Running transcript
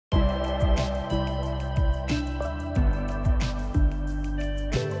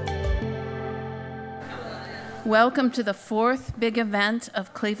Welcome to the fourth big event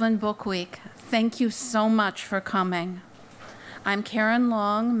of Cleveland Book Week. Thank you so much for coming. I'm Karen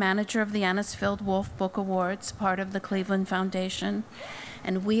Long, manager of the Anisfield-Wolf Book Awards, part of the Cleveland Foundation,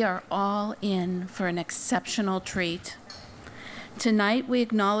 and we are all in for an exceptional treat. Tonight we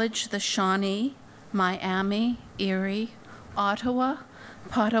acknowledge the Shawnee, Miami, Erie, Ottawa,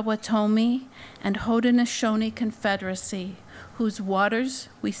 Potawatomi, and Haudenosaunee Confederacy, whose waters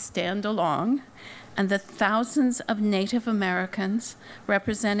we stand along, and the thousands of Native Americans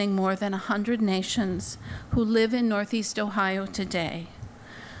representing more than 100 nations who live in Northeast Ohio today.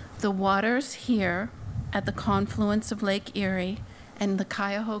 The waters here at the confluence of Lake Erie and the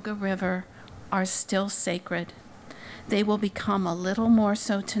Cuyahoga River are still sacred. They will become a little more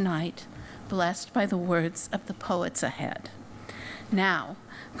so tonight, blessed by the words of the poets ahead. Now,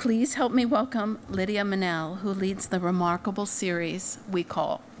 please help me welcome Lydia Manel, who leads the remarkable series we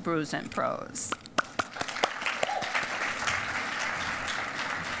call Brews and Prose.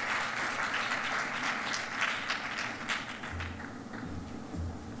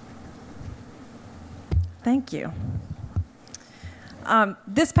 Thank you.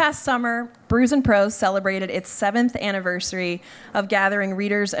 This past summer, Brews and Prose celebrated its 7th anniversary of gathering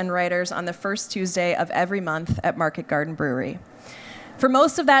readers and writers on the first Tuesday of every month at Market Garden Brewery. For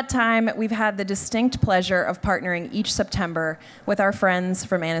most of that time, we've had the distinct pleasure of partnering each September with our friends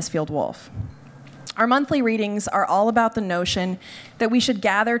from Anisfield-Wolf. Our monthly readings are all about the notion that we should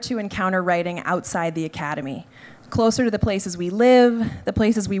gather to encounter writing outside the academy, closer to the places we live, the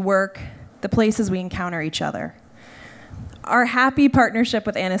places we work, the places we encounter each other. Our happy partnership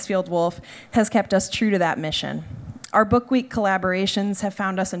with Anisfield-Wolf has kept us true to that mission. Our Book Week collaborations have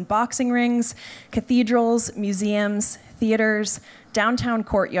found us in boxing rings, cathedrals, museums, theaters, downtown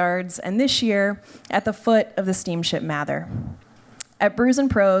courtyards, and this year, at the foot of the steamship Mather. At Brews and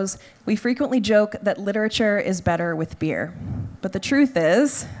Prose, we frequently joke that literature is better with beer. But the truth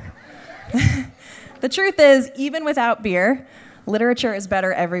is, even without beer, literature is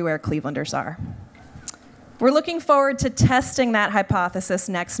better everywhere Clevelanders are. We're looking forward to testing that hypothesis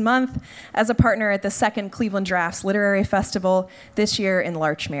next month as a partner at the second Cleveland Drafts Literary Festival this year in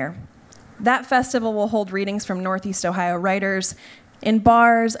Larchmere. That festival will hold readings from Northeast Ohio writers in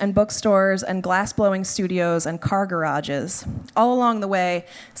bars and bookstores and glass-blowing studios and car garages, all along the way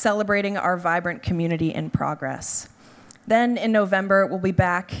celebrating our vibrant community in progress. Then in November, we'll be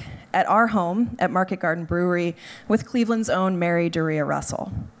back at our home at Market Garden Brewery with Cleveland's own Mary Doria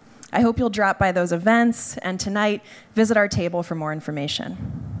Russell. I hope you'll drop by those events, and tonight, visit our table for more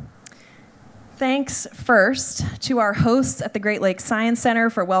information. Thanks first to our hosts at the Great Lakes Science Center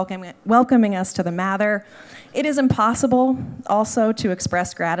for welcoming us to the Mather. It is impossible also to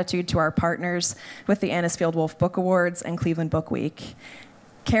express gratitude to our partners with the Anisfield-Wolf Book Awards and Cleveland Book Week.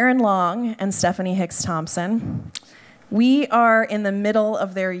 Karen Long and Stephanie Hicks-Thompson. We are in the middle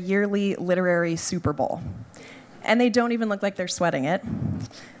of their yearly literary Super Bowl, and they don't even look like they're sweating it.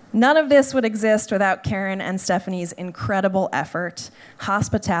 None of this would exist without Karen and Stephanie's incredible effort,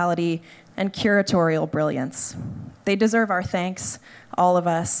 hospitality, and curatorial brilliance. They deserve our thanks, all of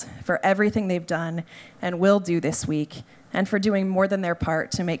us, for everything they've done and will do this week, and for doing more than their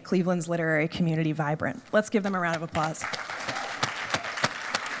part to make Cleveland's literary community vibrant. Let's give them a round of applause.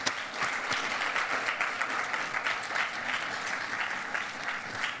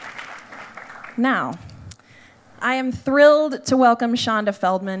 Now, I am thrilled to welcome Chanda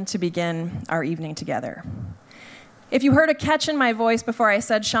Feldman to begin our evening together. If you heard a catch in my voice before I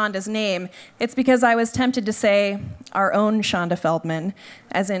said Chanda's name, it's because I was tempted to say our own Chanda Feldman,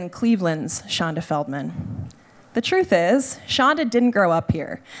 as in Cleveland's Chanda Feldman. The truth is, Chanda didn't grow up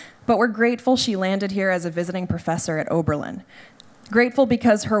here, but we're grateful she landed here as a visiting professor at Oberlin. Grateful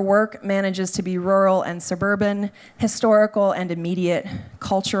because her work manages to be rural and suburban, historical and immediate,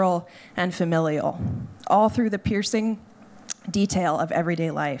 cultural and familial, all through the piercing detail of everyday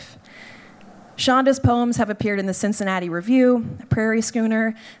life. Chanda's poems have appeared in the Cincinnati Review, Prairie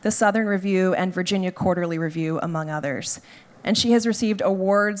Schooner, the Southern Review, and Virginia Quarterly Review, among others. And she has received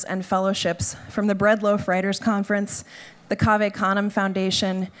awards and fellowships from the Bread Loaf Writers Conference, the Cave Canem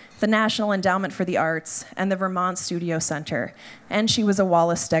Foundation, the National Endowment for the Arts, and the Vermont Studio Center. And she was a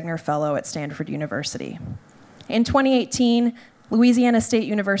Wallace Stegner Fellow at Stanford University. In 2018, Louisiana State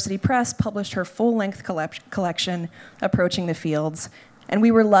University Press published her full-length collection, Approaching the Fields, and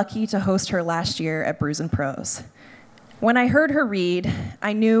we were lucky to host her last year at Brews and Prose. When I heard her read,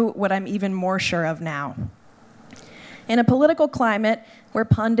 I knew what I'm even more sure of now. In a political climate where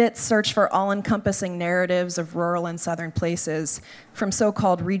pundits search for all-encompassing narratives of rural and southern places, from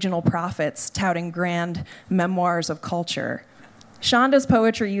so-called regional prophets touting grand memoirs of culture, Chanda's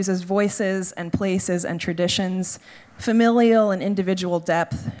poetry uses voices and places and traditions, familial and individual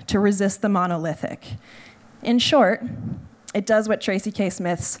depth, to resist the monolithic. In short, it does what Tracy K.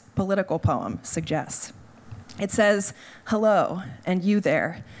 Smith's political poem suggests. It says, hello, and you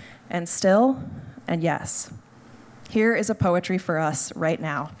there, and still, and yes. Here is a poetry for us right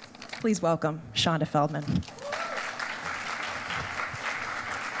now. Please welcome Chanda Feldman.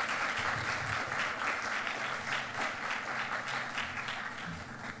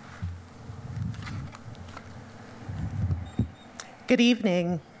 Good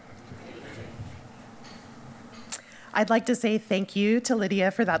evening. I'd like to say thank you to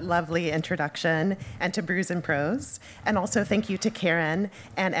Lydia for that lovely introduction, and to Brews and Prose, and also thank you to Karen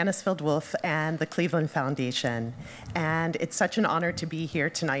and Anisfield-Wolf and the Cleveland Foundation. And it's such an honor to be here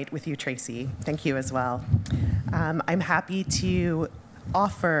tonight with you, Tracy. Thank you as well. I'm happy to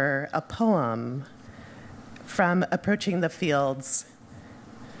offer a poem from Approaching the Fields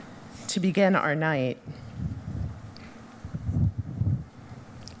to begin our night.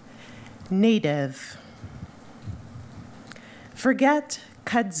 Native. Forget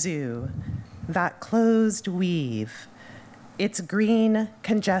kudzu, that closed weave, its green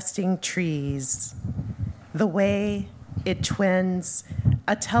congesting trees, the way it twins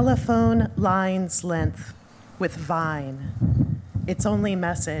a telephone line's length with vine, its only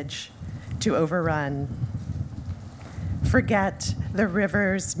message to overrun. Forget the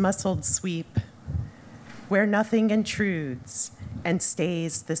river's muscled sweep, where nothing intrudes and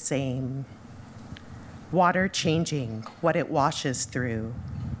stays the same. Water changing what it washes through.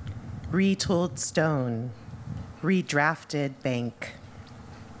 Retooled stone, redrafted bank.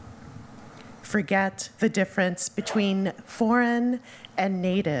 Forget the difference between foreign and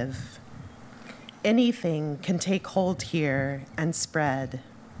native. Anything can take hold here and spread.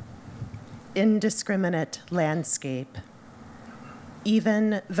 Indiscriminate landscape.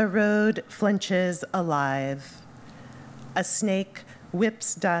 Even the road flinches alive. A snake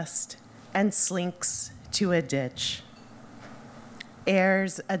whips dust and slinks to a ditch.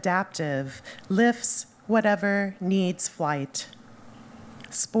 Air's adaptive lifts whatever needs flight.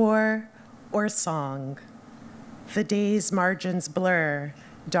 Spore or song, the day's margins blur,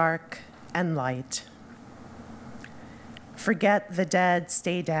 dark and light. Forget the dead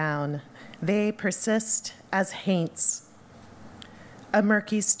stay down, they persist as haints. A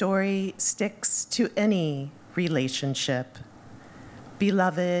murky story sticks to any relationship,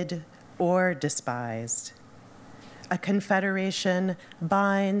 beloved or despised. A confederation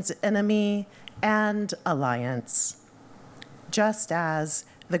binds enemy and alliance, just as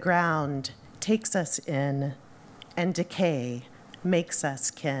the ground takes us in and decay makes us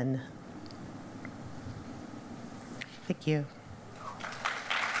kin. Thank you.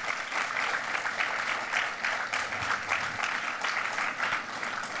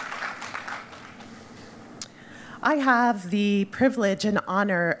 I have the privilege and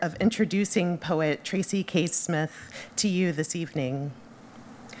honor of introducing poet Tracy K. Smith to you this evening.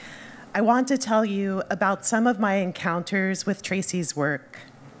 I want to tell you about some of my encounters with Tracy's work.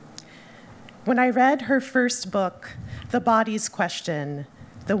 When I read her first book, The Body's Question,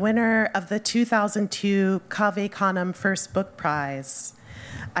 the winner of the 2002 Cave Canem First Book Prize,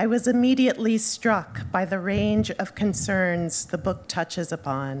 I was immediately struck by the range of concerns the book touches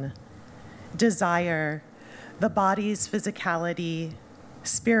upon: desire, the body's physicality,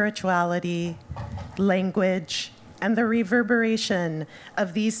 spirituality, language, and the reverberation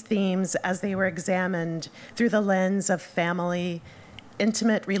of these themes as they were examined through the lens of family,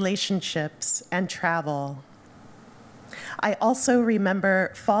 intimate relationships, and travel. I also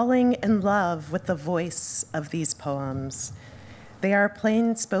remember falling in love with the voice of these poems. They are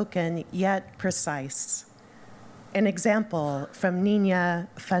plain-spoken yet precise. An example from Niña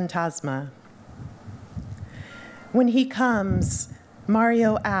Fantasma. When he comes,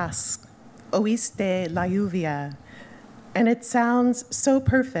 Mario asks, "Oíste la lluvia?" And it sounds so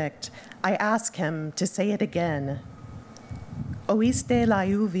perfect, I ask him to say it again. "Oíste la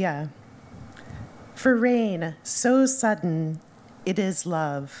lluvia?" For rain so sudden, it is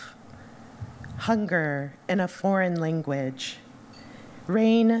love. Hunger in a foreign language.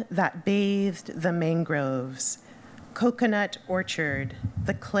 Rain that bathed the mangroves, coconut orchard,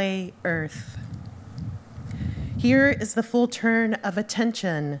 the clay earth. Here is the full turn of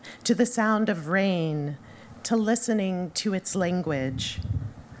attention to the sound of rain, to listening to its language.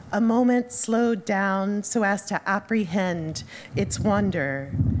 A moment slowed down so as to apprehend its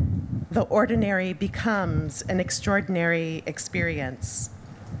wonder. The ordinary becomes an extraordinary experience.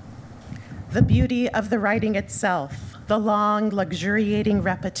 The beauty of the writing itself, the long, luxuriating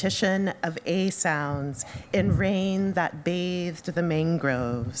repetition of A sounds in rain that bathed the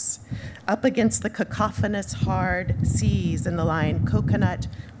mangroves, up against the cacophonous hard seas in the line coconut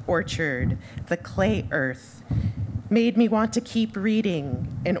orchard, the clay earth, made me want to keep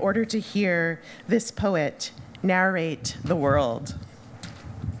reading in order to hear this poet narrate the world.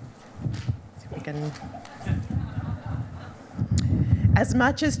 See if we can. As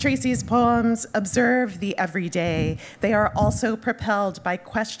much as Tracy's poems observe the everyday, they are also propelled by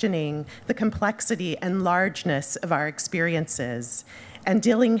questioning the complexity and largeness of our experiences and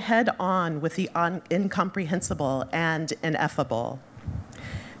dealing head on with the incomprehensible and ineffable.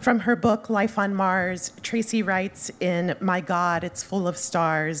 From her book, Life on Mars, Tracy writes in My God, It's Full of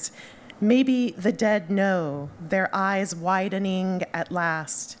Stars, maybe the dead know, their eyes widening at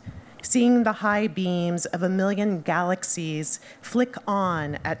last, seeing the high beams of a million galaxies flick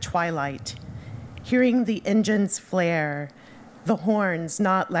on at twilight, hearing the engines flare, the horns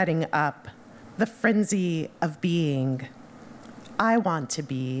not letting up, the frenzy of being. I want to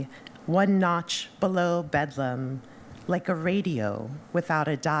be one notch below Bedlam, like a radio without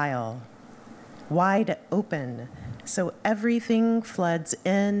a dial, wide open so everything floods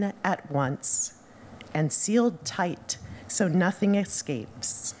in at once, and sealed tight so nothing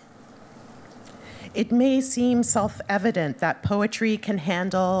escapes. It may seem self-evident that poetry can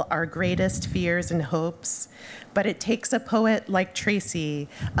handle our greatest fears and hopes, but it takes a poet like Tracy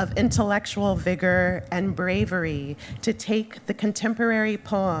of intellectual vigor and bravery to take the contemporary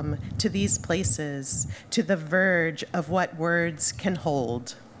poem to these places, to the verge of what words can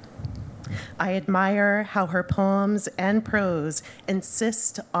hold. I admire how her poems and prose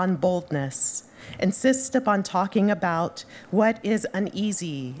insist on boldness, insist upon talking about what is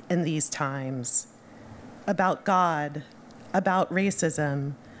uneasy in these times, about God, about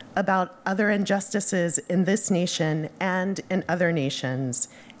racism, about other injustices in this nation and in other nations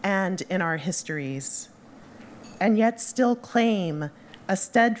and in our histories, and yet still claim a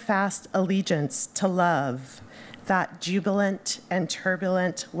steadfast allegiance to love, that jubilant and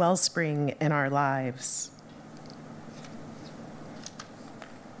turbulent wellspring in our lives.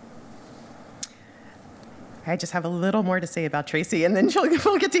 I just have a little more to say about Tracy, and then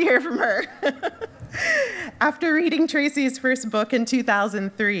we'll get to hear from her. After reading Tracy's first book in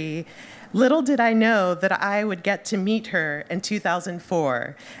 2003, little did I know that I would get to meet her in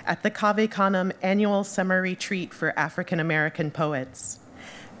 2004 at the Cave Canem annual summer retreat for African American poets.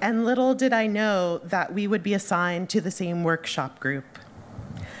 And little did I know that we would be assigned to the same workshop group.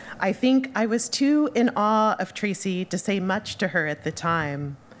 I think I was too in awe of Tracy to say much to her at the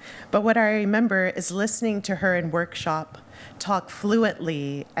time. But what I remember is listening to her in workshop talk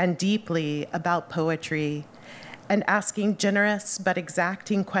fluently and deeply about poetry and asking generous but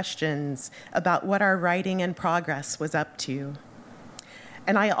exacting questions about what our writing in progress was up to.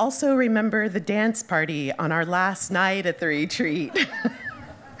 And I also remember the dance party on our last night at the retreat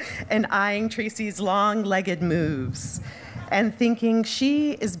and eyeing Tracy's long-legged moves and thinking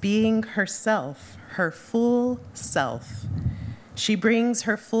she is being herself, her full self. She brings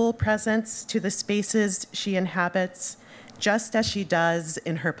her full presence to the spaces she inhabits, just as she does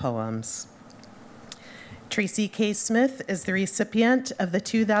in her poems. Tracy K. Smith is the recipient of the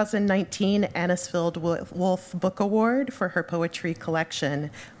 2019 Anisfield-Wolf Book Award for her poetry collection,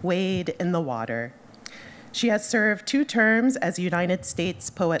 Wade in the Water. She has served 2 terms as United States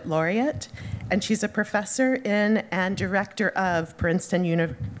Poet Laureate, and she's a professor in and director of Princeton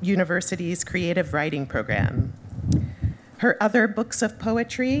University's Creative Writing Program. Her other books of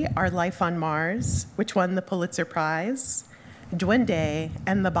poetry are Life on Mars, which won the Pulitzer Prize, Duende,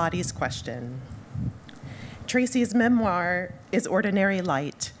 and The Body's Question. Tracy's memoir is Ordinary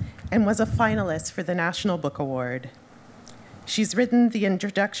Light and was a finalist for the National Book Award. She's written the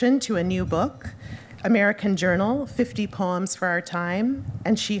introduction to a new book, American Journal, 50 Poems for Our Time,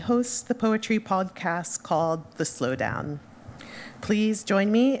 and she hosts the poetry podcast called The Slowdown. Please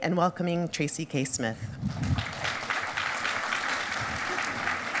join me in welcoming Tracy K. Smith.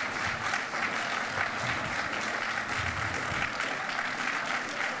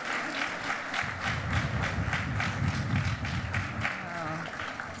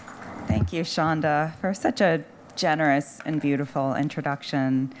 Thank you, Chanda, for such a generous and beautiful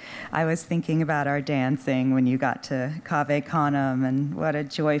introduction. I was thinking about our dancing when you got to Cave Canem and what a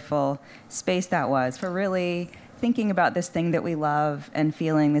joyful space that was for really thinking about this thing that we love and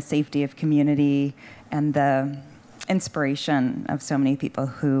feeling the safety of community and the inspiration of so many people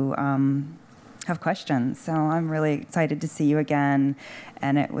who have questions. So I'm really excited to see you again,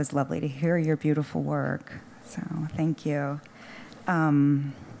 and it was lovely to hear your beautiful work. So thank you.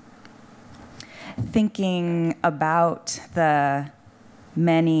 thinking about the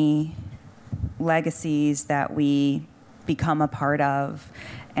many legacies that we become a part of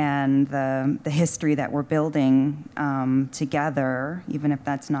and the history that we're building together, even if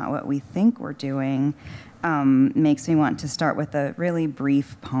that's not what we think we're doing, makes me want to start with a really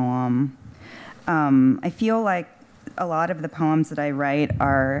brief poem. I feel like a lot of the poems that I write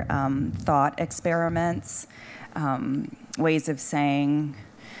are thought experiments, ways of saying,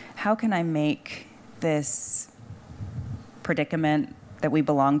 how can I make this predicament that we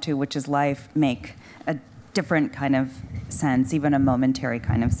belong to, which is life, make a different kind of sense, even a momentary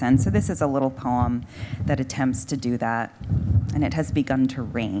kind of sense. So this is a little poem that attempts to do that, and it has begun to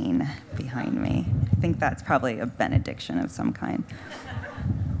rain behind me. I think that's probably a benediction of some kind.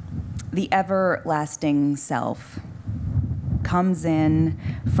 The everlasting self comes in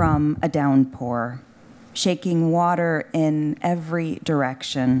from a downpour, shaking water in every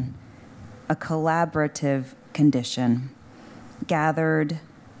direction, a collaborative condition, gathered,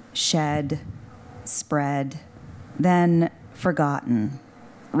 shed, spread, then forgotten,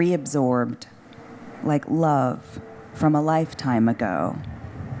 reabsorbed, like love from a lifetime ago.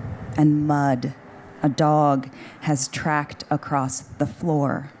 And mud, a dog, has tracked across the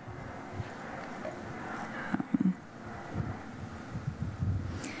floor.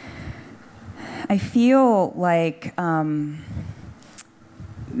 I feel like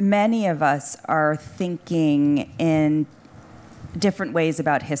many of us are thinking in different ways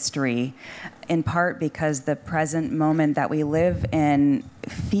about history, in part because the present moment that we live in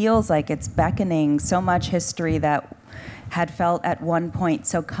feels like it's beckoning so much history that had felt at one point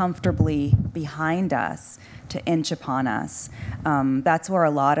so comfortably behind us to inch upon us. That's where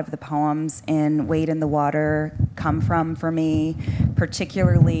a lot of the poems in Wade in the Water come from for me,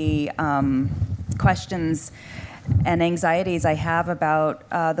 particularly questions and anxieties I have about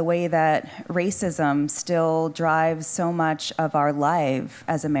the way that racism still drives so much of our life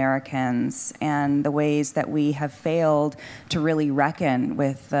as Americans, and the ways that we have failed to really reckon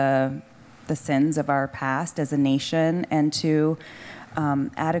with the sins of our past as a nation, and to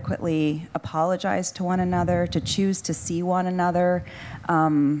adequately apologize to one another, to choose to see one another.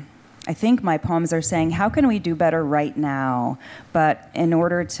 I think my poems are saying, how can we do better right now? But in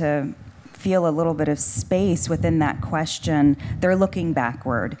order to feel a little bit of space within that question, they're looking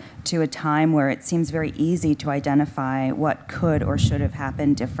backward to a time where it seems very easy to identify what could or should have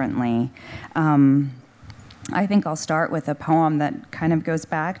happened differently. I think I'll start with a poem that kind of goes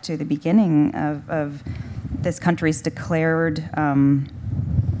back to the beginning of this country's declared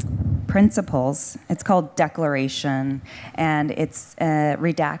principles. It's called Declaration, and it's a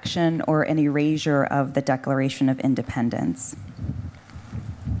redaction or an erasure of the Declaration of Independence.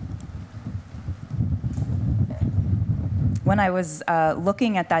 When I was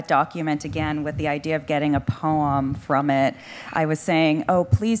looking at that document again with the idea of getting a poem from it, I was saying, oh,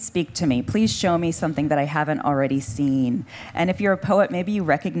 please speak to me. Please show me something that I haven't already seen. And if you're a poet, maybe you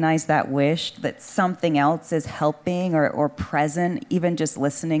recognize that wish that something else is helping or present, even just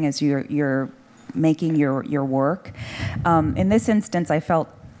listening as you're making your work. In this instance, I felt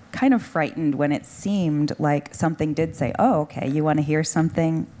kind of frightened when it seemed like something did say, oh, okay, you want to hear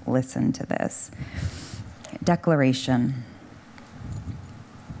something? Listen to this. Declaration.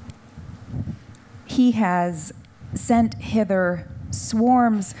 He has sent hither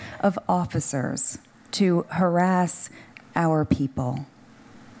swarms of officers to harass our people.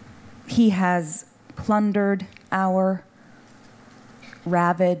 He has plundered our,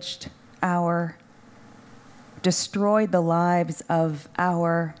 ravaged our, destroyed the lives of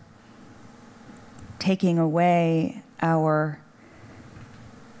our, taking away our,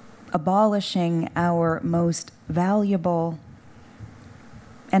 abolishing our most valuable,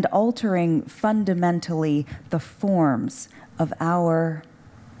 and altering fundamentally the forms of our.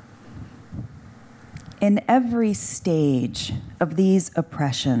 In every stage of these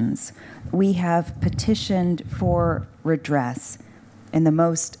oppressions, we have petitioned for redress in the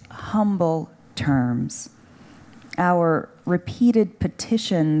most humble terms. Our repeated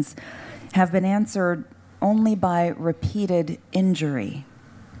petitions have been answered only by repeated injury.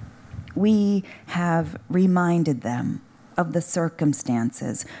 We have reminded them of the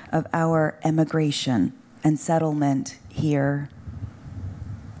circumstances of our emigration and settlement here,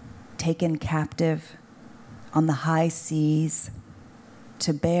 taken captive on the high seas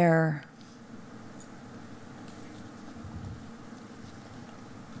to bear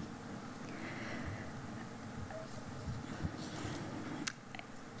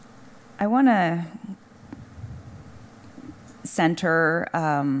I want to center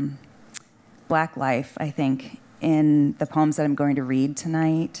Black life, I think, in the poems that I'm going to read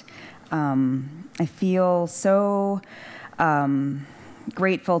tonight. I feel so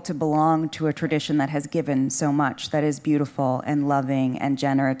grateful to belong to a tradition that has given so much, that is beautiful and loving and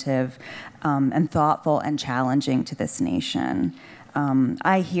generative and thoughtful and challenging to this nation.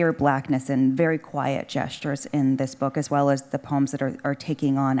 I hear Blackness in very quiet gestures in this book, as well as the poems that are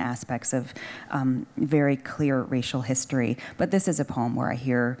taking on aspects of very clear racial history. But this is a poem where I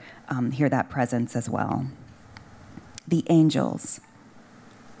hear that presence as well. The Angels.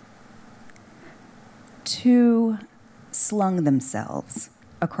 Two slung themselves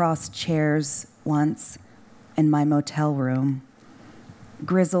across chairs once in my motel room,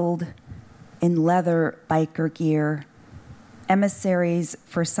 grizzled in leather biker gear, emissaries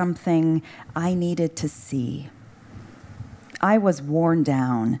for something I needed to see. I was worn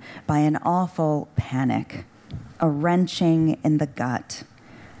down by an awful panic, a wrenching in the gut,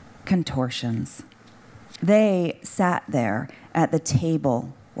 contortions. They sat there at the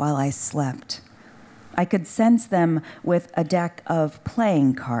table while I slept. I could sense them with a deck of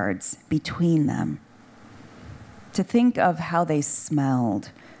playing cards between them. To think of how they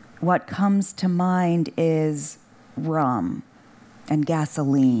smelled, what comes to mind is rum and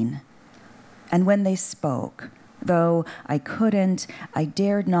gasoline. And when they spoke, though I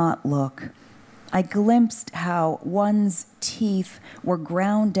dared not look, I glimpsed how one's teeth were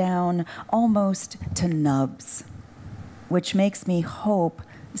ground down almost to nubs, which makes me hope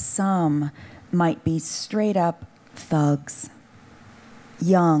some might be straight up thugs,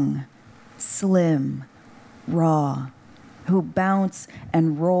 young, slim, raw, who bounce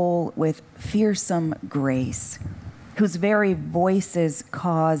and roll with fearsome grace, whose very voices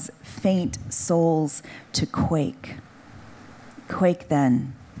cause faint souls to quake. Quake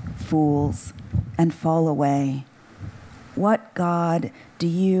then, fools, and fall away. What God do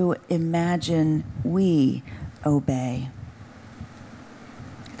you imagine we obey?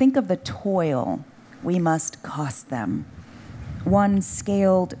 Think of the toil we must cost them, one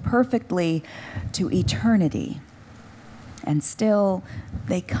scaled perfectly to eternity. And still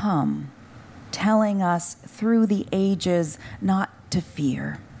they come, telling us through the ages not to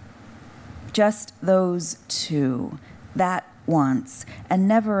fear. Just those two, that once, and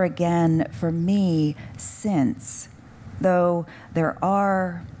never again for me since, though there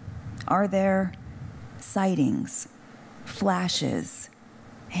are there sightings, flashes,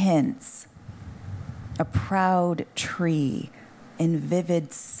 hints, a proud tree in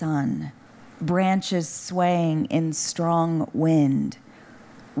vivid sun, branches swaying in strong wind,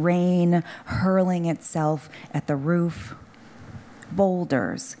 rain hurling itself at the roof,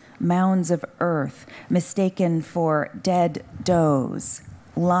 boulders, mounds of earth mistaken for dead does,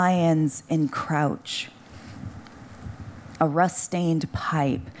 lions in crouch, a rust-stained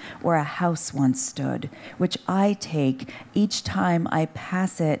pipe where a house once stood, which I take each time I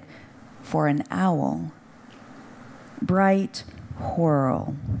pass it for an owl. Bright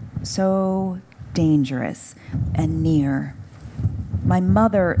whorl, so dangerous and near. My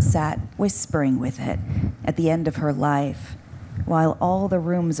mother sat whispering with it at the end of her life, while all the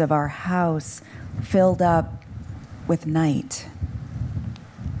rooms of our house filled up with night.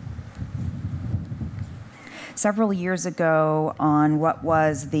 Several years ago, on what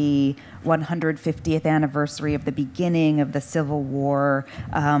was the 150th anniversary of the beginning of the Civil War,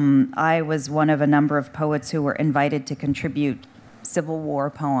 I was one of a number of poets who were invited to contribute Civil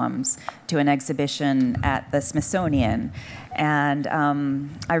War poems to an exhibition at the Smithsonian. And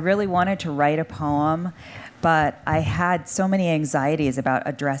I really wanted to write a poem, but I had so many anxieties about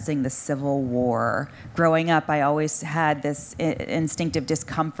addressing the Civil War. Growing up, I always had this instinctive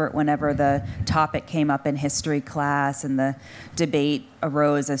discomfort whenever the topic came up in history class and the debate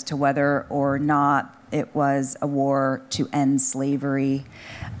arose as to whether or not it was a war to end slavery.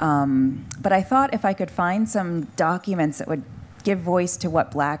 But I thought if I could find some documents that would give voice to what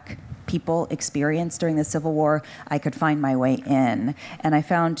Black people experienced during the Civil War, I could find my way in. And I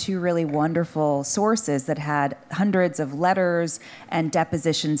found two really wonderful sources that had hundreds of letters and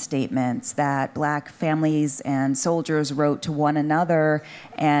deposition statements that Black families and soldiers wrote to one another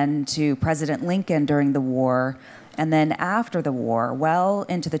and to President Lincoln during the war. And then after the war, well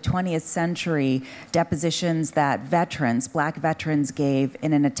into the 20th century, depositions that veterans, Black veterans, gave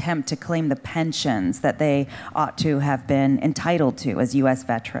in an attempt to claim the pensions that they ought to have been entitled to as U.S.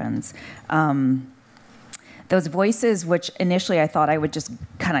 veterans. Those voices, which initially I thought I would just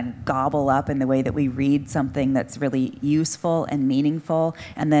kind of gobble up in the way that we read something that's really useful and meaningful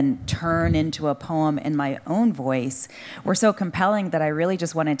and then turn into a poem in my own voice, were so compelling that I really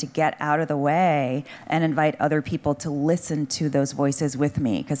just wanted to get out of the way and invite other people to listen to those voices with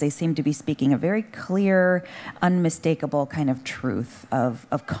me, because they seem to be speaking a very clear, unmistakable kind of truth of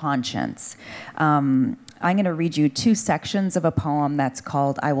conscience. I'm going to read you 2 sections of a poem that's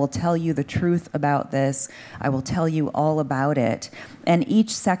called I Will Tell You the Truth About This, I Will Tell You All About It. And each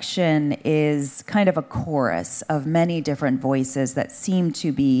section is kind of a chorus of many different voices that seem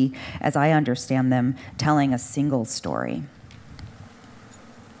to be, as I understand them, telling a single story.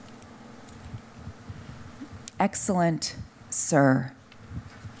 Excellent Sir,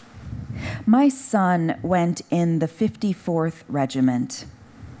 my son went in the 54th Regiment.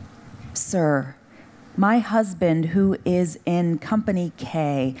 Sir, my husband, who is in Company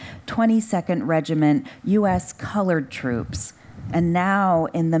K, 22nd Regiment, U.S. Colored Troops, and now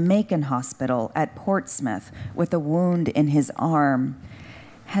in the Macon Hospital at Portsmouth with a wound in his arm,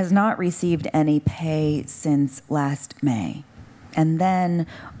 has not received any pay since last May, and then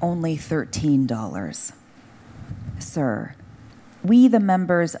only $13. Sir, we, the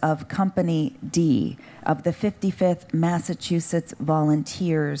members of Company D of the 55th Massachusetts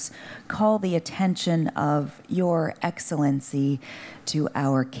Volunteers, call the attention of Your Excellency to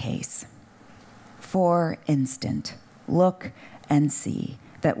our case. For instant, look and see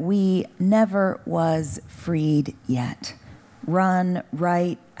that we never was freed yet, run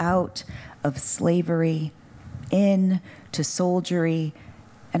right out of slavery, in to soldiery,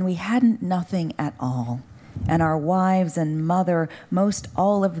 and we hadn't nothing at all. And our wives and mother, most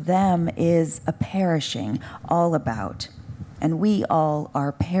all of them is a perishing all about. And we all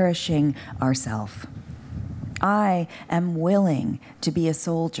are perishing ourself. I am willing to be a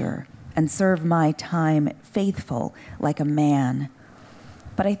soldier and serve my time faithful like a man.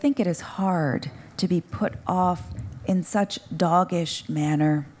 But I think it is hard to be put off in such doggish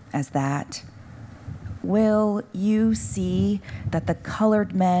manner as that. Will you see that the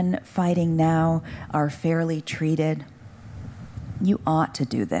colored men fighting now are fairly treated? You ought to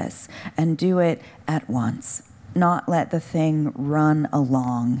do this, and do it at once. Not let the thing run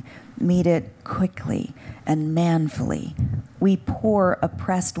along. Meet it quickly and manfully. We poor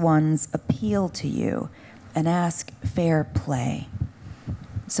oppressed ones appeal to you and ask fair play.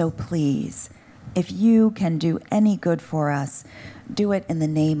 So please, if you can do any good for us, do it in the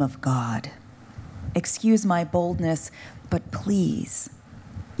name of God. Excuse my boldness, but please,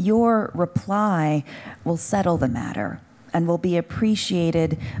 your reply will settle the matter and will be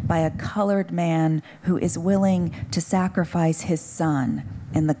appreciated by a colored man who is willing to sacrifice his son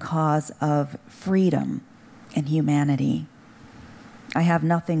in the cause of freedom and humanity. I have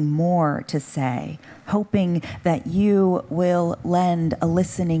nothing more to say, hoping that you will lend a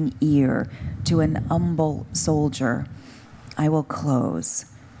listening ear to an humble soldier. I will close.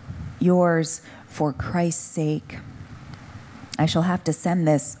 Yours, for Christ's sake. I shall have to send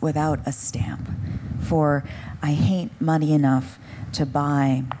this without a stamp, for I hain't money enough to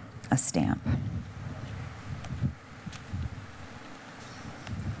buy a stamp.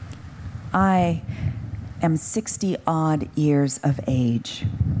 I am 60-odd years of age.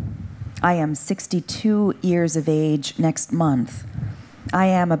 I am 62 years of age next month. I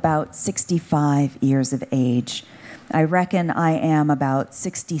am about 65 years of age. I reckon I am about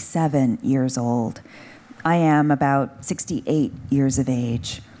 67 years old. I am about 68 years of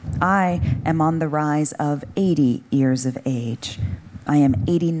age. I am on the rise of 80 years of age. I am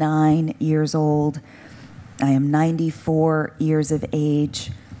 89 years old. I am 94 years of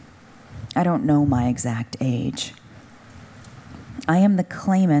age. I don't know my exact age. I am the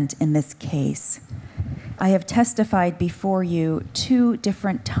claimant in this case. I have testified before you 2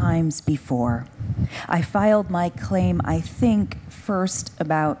 different times before. I filed my claim, I think, first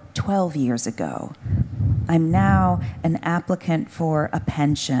about 12 years ago. I'm now an applicant for a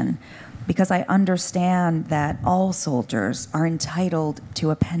pension because I understand that all soldiers are entitled to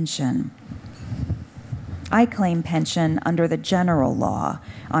a pension. I claim pension under the general law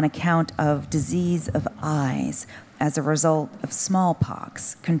on account of disease of eyes as a result of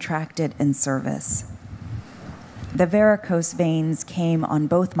smallpox contracted in service. The varicose veins came on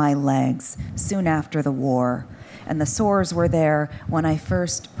both my legs soon after the war, and the sores were there when I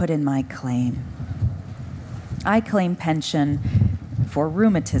first put in my claim. I claim pension for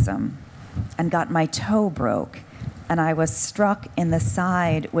rheumatism and got my toe broke, and I was struck in the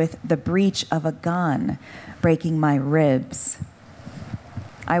side with the breech of a gun, breaking my ribs.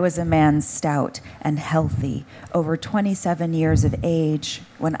 I was a man stout and healthy, over 27 years of age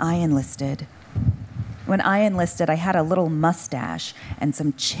when I enlisted. When I enlisted, I had a little mustache and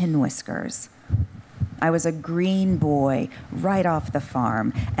some chin whiskers. I was a green boy right off the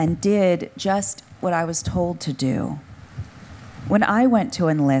farm and did just what I was told to do. When I went to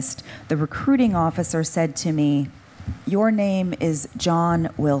enlist, the recruiting officer said to me, "Your name is John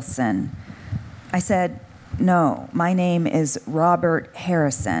Wilson." I said, "No, my name is Robert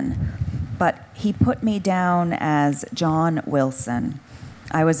Harrison," but he put me down as John Wilson.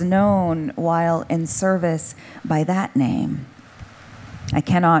 I was known while in service by that name. I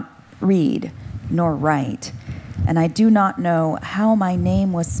cannot read nor write, and I do not know how my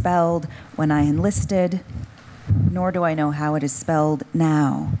name was spelled when I enlisted, nor do I know how it is spelled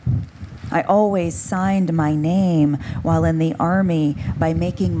now. I always signed my name while in the Army by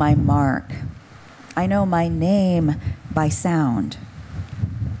making my mark. I know my name by sound.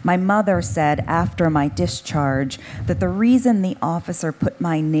 My mother said after my discharge that the reason the officer put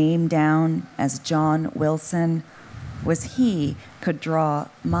my name down as John Wilson was he could draw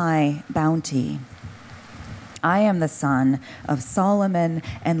my bounty. I am the son of Solomon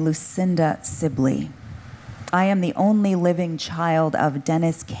and Lucinda Sibley. I am the only living child of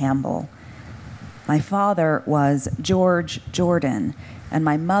Dennis Campbell. My father was George Jordan, and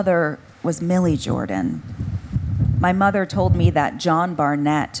my mother was Millie Jordan. My mother told me that John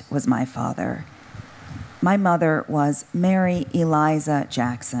Barnett was my father. My mother was Mary Eliza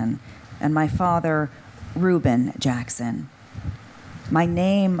Jackson, and my father, Reuben Jackson. My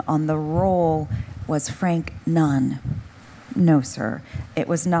name on the roll was Frank Nunn. No, sir, it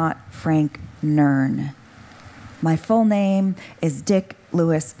was not Frank Nern. My full name is Dick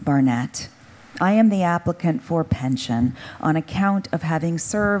Lewis Barnett. I am the applicant for pension on account of having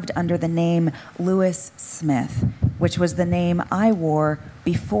served under the name Lewis Smith, which was the name I wore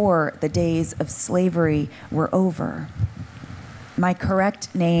before the days of slavery were over. My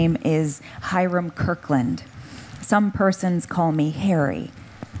correct name is Hiram Kirkland. Some persons call me Harry,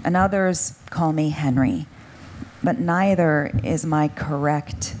 and others call me Henry, but neither is my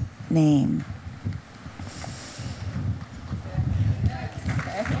correct name.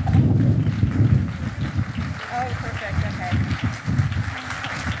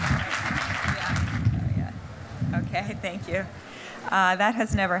 Okay, thank you. That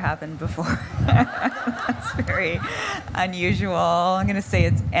has never happened before. That's very unusual. I'm going to say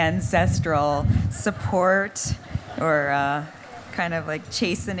it's ancestral support or kind of like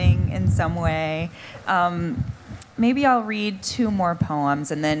chastening in some way. Maybe I'll read 2 more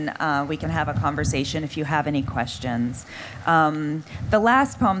poems, and then we can have a conversation if you have any questions. The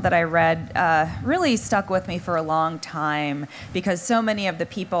last poem that I read really stuck with me for a long time because so many of the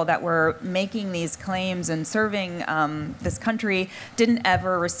people that were making these claims and serving this country didn't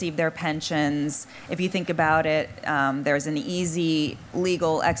ever receive their pensions. If you think about it, there's an easy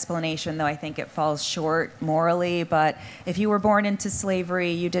legal explanation, though I think it falls short morally. But if you were born into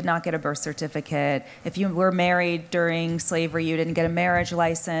slavery, you did not get a birth certificate. If you were married during slavery, you didn't get a marriage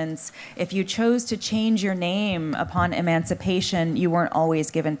license. If you chose to change your name upon emancipation, you weren't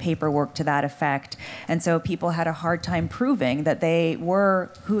always given paperwork to that effect. And so people had a hard time proving that they were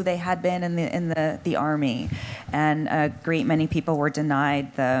who they had been in the Army. And a great many people were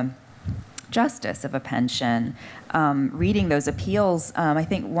denied the justice of a pension. Reading those appeals, I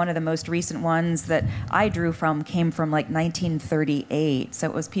think one of the most recent ones that I drew from came from like 1938. So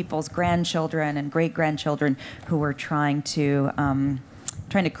it was people's grandchildren and great-grandchildren who were trying to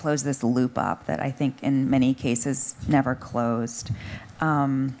close this loop up that I think in many cases never closed.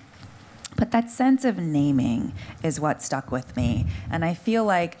 But that sense of naming is what stuck with me. And I feel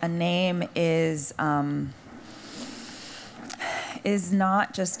like a name is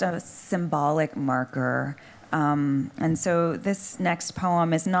not just a symbolic marker. And so this next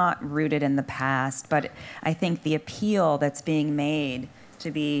poem is not rooted in the past, but I think the appeal that's being made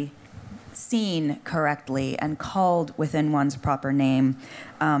to be seen correctly and called within one's proper name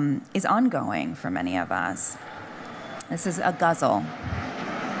is ongoing for many of us. This is a ghazal.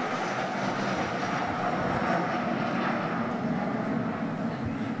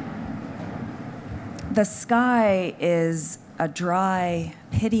 The sky is a dry,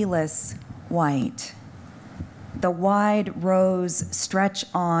 pitiless white. The wide rows stretch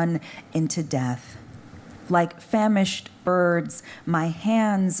on into death. Like famished birds, my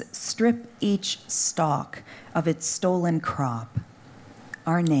hands strip each stalk of its stolen crop.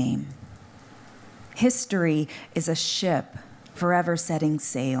 Our name. History is a ship forever setting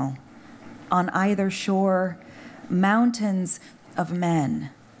sail. On either shore, mountains of men,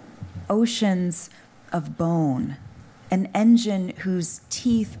 oceans of bone, an engine whose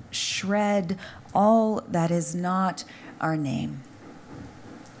teeth shred all that is not our name.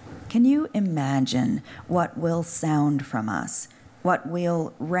 Can you imagine what will sound from us, what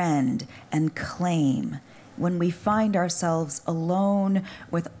we'll rend and claim when we find ourselves alone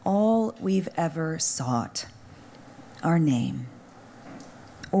with all we've ever sought, our name?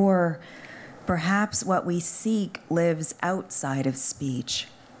 Or perhaps what we seek lives outside of speech,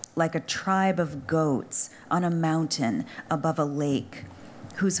 like a tribe of goats on a mountain above a lake,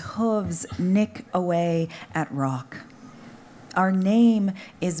 whose hooves nick away at rock. Our name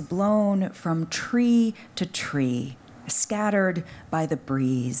is blown from tree to tree, scattered by the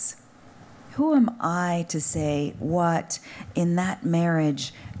breeze. Who am I to say what in that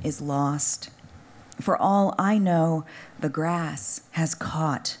marriage is lost? For all I know, the grass has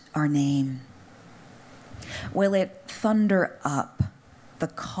caught our name. Will it thunder up the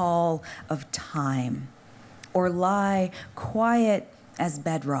call of time, or lie quiet as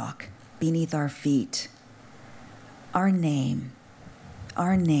bedrock beneath our feet? Our name,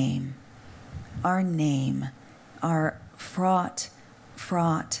 our name, our name, our fraught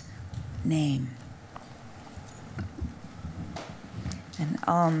name.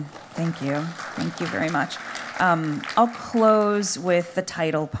 And thank you very much. I'll close with the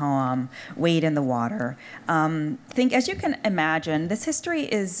title poem, Wade in the Water. As you can imagine, this history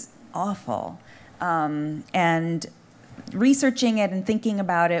is awful. And researching it and thinking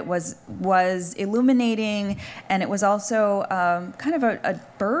about it was illuminating, and it was also kind of a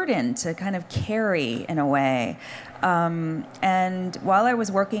burden to kind of carry in a way. And while I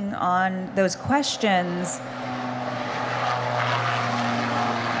was working on those questions,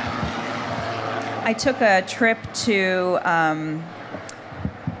 I took a trip to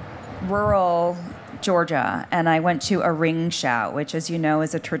rural Georgia, and I went to a ring shout, which, as you know,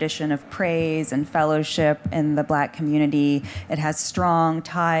 is a tradition of praise and fellowship in the Black community. It has strong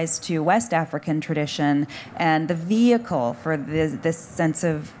ties to West African tradition, and the vehicle for this sense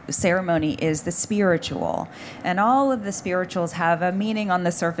of ceremony is the spiritual. And all of the spirituals have a meaning on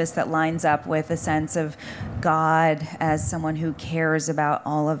the surface that lines up with a sense of God as someone who cares about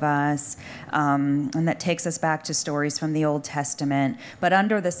all of us, and that takes us back to stories from the Old Testament. But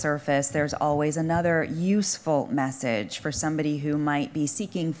under the surface, there's always another useful message for somebody who might be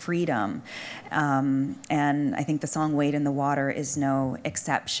seeking freedom. And I think the song Wade in the Water is no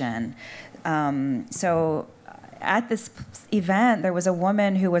exception. So at this event, there was a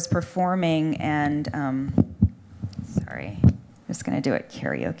woman who was performing, and sorry, I'm just going to do it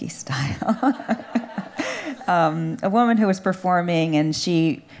karaoke style. A woman who was performing, and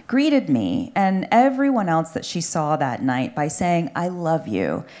she greeted me and everyone else that she saw that night by saying, "I love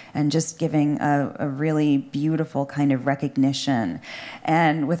you," and just giving a really beautiful kind of recognition.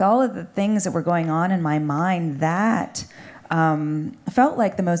 And with all of the things that were going on in my mind, that felt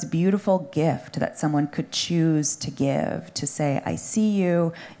like the most beautiful gift that someone could choose to give, to say, "I see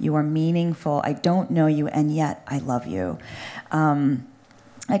you, you are meaningful, I don't know you, and yet I love you."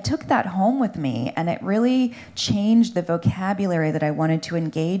 I took that home with me, and it really changed the vocabulary that I wanted to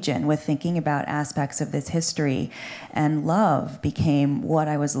engage in with thinking about aspects of this history. And love became what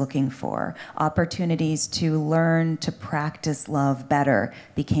I was looking for. Opportunities to learn to practice love better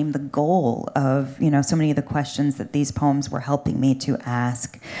became the goal of, so many of the questions that these poems were helping me to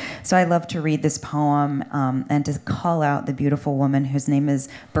ask. So I love to read this poem and to call out the beautiful woman whose name is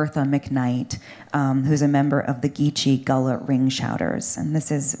Bertha McKnight, who's a member of the Geechee Gullah Ring Shouters. And this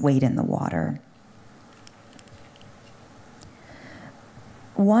is Wade in the Water.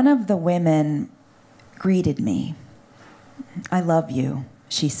 One of the women greeted me. "I love you,"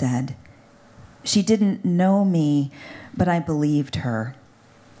 she said. She didn't know me, but I believed her.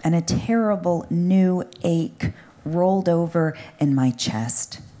 And a terrible new ache rolled over in my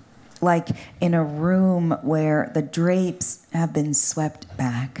chest, like in a room where the drapes have been swept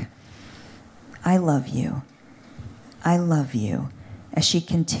back. "I love you. I love you," as she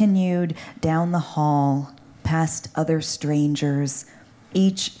continued down the hall, past other strangers,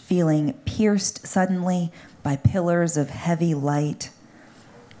 each feeling pierced suddenly by pillars of heavy light.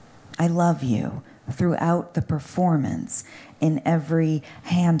 "I love you" throughout the performance, in every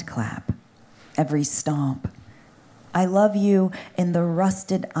hand clap, every stomp. "I love you" in the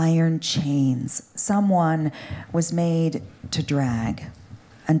rusted iron chains someone was made to drag,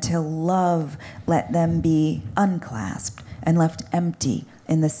 until love let them be unclasped and left empty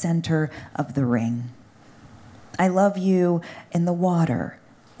in the center of the ring. "I love you" in the water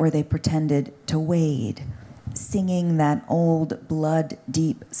where they pretended to wade, singing that old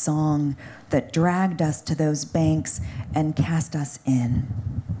blood-deep song that dragged us to those banks and cast us in.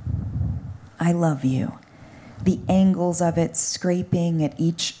 "I love you," the angles of it scraping at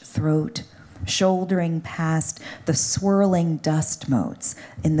each throat, shouldering past the swirling dust motes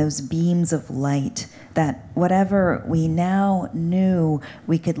in those beams of light that whatever we now knew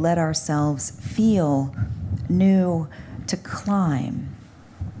we could let ourselves feel, knew to climb.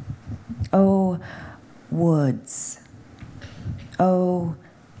 Oh, woods. Oh,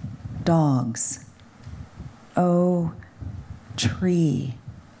 dogs. Oh, tree.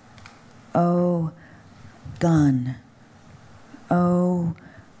 Oh, gun. Oh,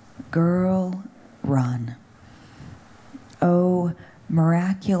 girl, run. Oh,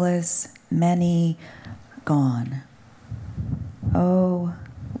 miraculous, many gone. Oh,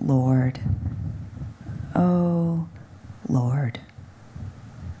 Lord. Oh, Lord.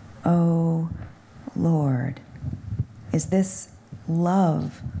 Oh, Lord. Is this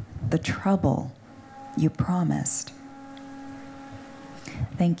love the trouble you promised?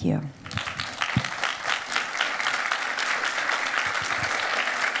 Thank you.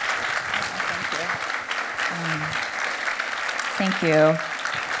 Thank you.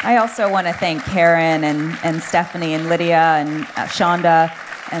 I also want to thank Karen and Stephanie and Lydia and Chanda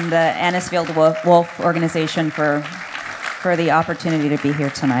and the Anisfield-Wolf organization for the opportunity to be here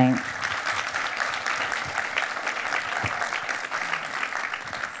tonight.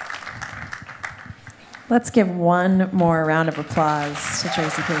 Let's give one more round of applause to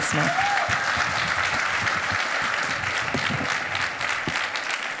Tracy K. Smith.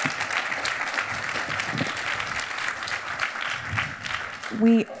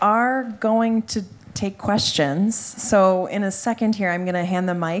 We are going to take questions. So in a second here, I'm going to hand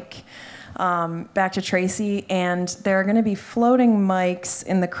the mic back to Tracy, and there are going to be floating mics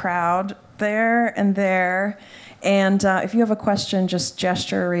in the crowd there and there. And if you have a question, just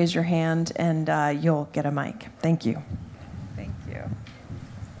gesture, raise your hand, and you'll get a mic. Thank you. Thank you.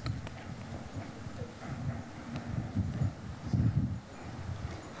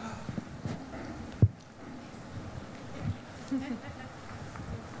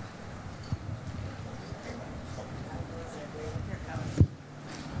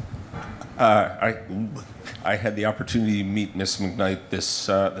 I had the opportunity to meet Miss McKnight this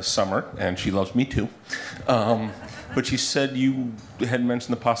summer, and she loves me too. But she said you had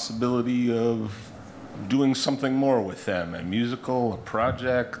mentioned the possibility of doing something more with them, a musical, a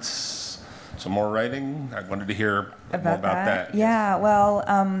project, some more writing. I wanted to hear more about that. Yeah, well,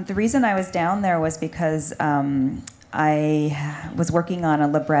 the reason I was down there was because I was working on a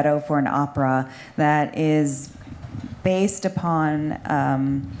libretto for an opera that is based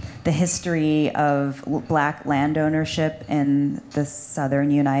upon the history of black land ownership in the southern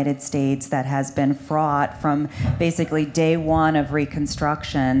United States that has been fraught from basically day one of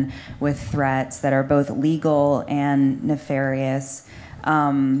Reconstruction with threats that are both legal and nefarious.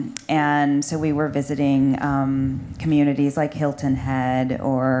 And so we were visiting communities like Hilton Head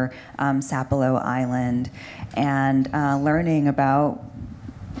or Sapelo Island and learning about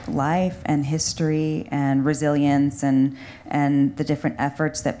life and history and resilience and the different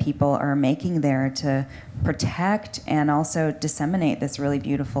efforts that people are making there to protect and also disseminate this really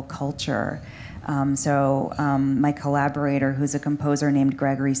beautiful culture. My collaborator, who's a composer named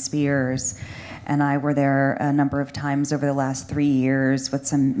Gregory Spears, and I were there a number of times over the last 3 years with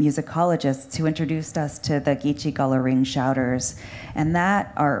some musicologists who introduced us to the Geechee Gullah Ring Shouters. And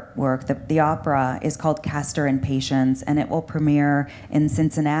that artwork, the opera, is called Castor and Patience, and it will premiere in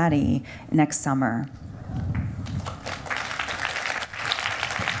Cincinnati next summer.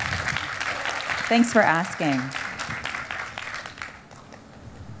 Thanks for asking.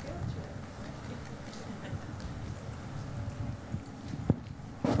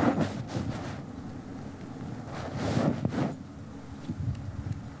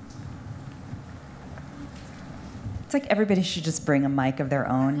 It's like everybody should just bring a mic of their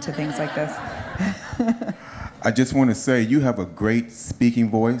own to things like this. I just want to say you have a great speaking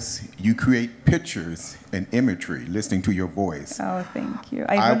voice. You create pictures and imagery listening to your voice. Oh, thank you.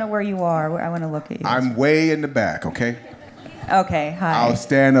 I don't know where you are. I want to look at you. I'm way in the back, okay? Okay, hi. I'll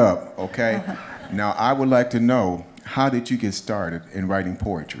stand up, okay? Now, I would like to know, how did you get started in writing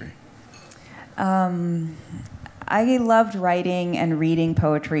poetry? I loved writing and reading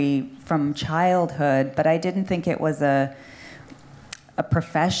poetry from childhood, but I didn't think it was a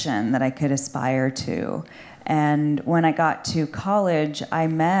profession that I could aspire to. And when I got to college, I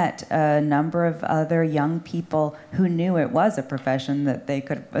met a number of other young people who knew it was a profession that they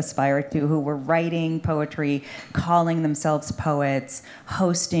could aspire to, who were writing poetry, calling themselves poets,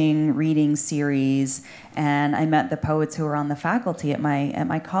 hosting reading series. And I met the poets who were on the faculty at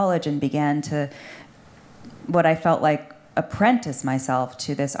my college and began to, what I felt like, apprentice myself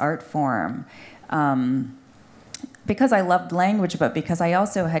to this art form. because I loved language, but because I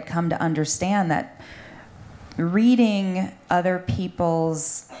also had come to understand that reading other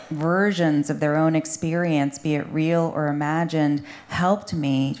people's versions of their own experience, be it real or imagined, helped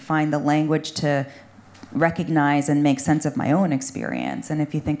me find the language to recognize and make sense of my own experience. And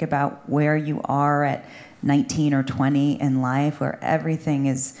if you think about where you are at 19 or 20 in life, where everything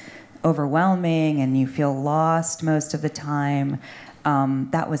is overwhelming and you feel lost most of the time,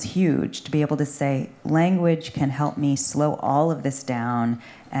 that was huge, to be able to say, language can help me slow all of this down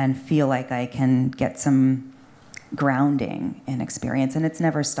and feel like I can get some grounding in experience. And it's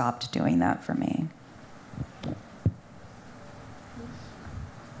never stopped doing that for me.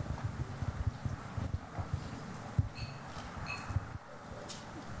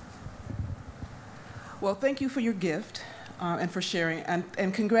 Well, thank you for your gift and for sharing,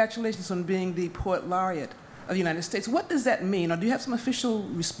 and congratulations on being the Poet Laureate of the United States. What does that mean? Or do you have some official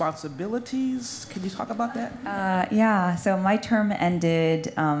responsibilities? Can you talk about that? Yeah, so my term ended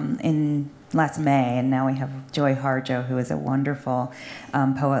in last May, and now we have Joy Harjo, who is a wonderful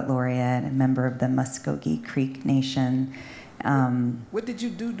Poet Laureate and member of the Muskogee Creek Nation. What did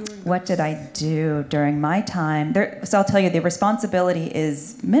you do during What did I do during my time? So I'll tell you, the responsibility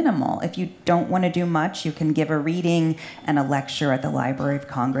is minimal. If you don't want to do much, you can give a reading and a lecture at the Library of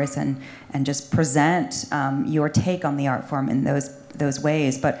Congress and just present your take on the art form in those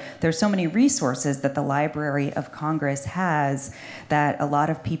ways. But there's so many resources that the Library of Congress has that a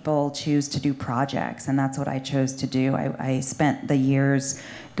lot of people choose to do projects, and that's what I chose to do. I spent the years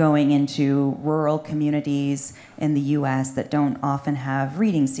going into rural communities in the US that don't often have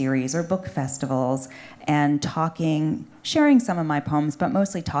reading series or book festivals, and sharing some of my poems, but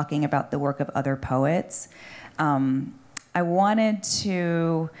mostly talking about the work of other poets. I wanted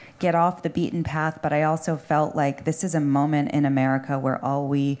to get off the beaten path, but I also felt like this is a moment in America where all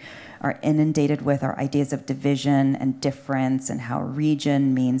we are inundated with are ideas of division and difference, and how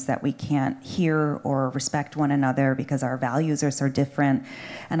region means that we can't hear or respect one another because our values are so different.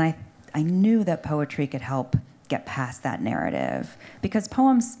 And I knew that poetry could help get past that narrative, because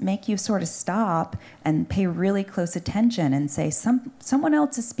poems make you sort of stop and pay really close attention and say, someone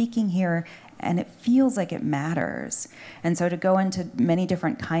else is speaking here, and it feels like it matters. And so to go into many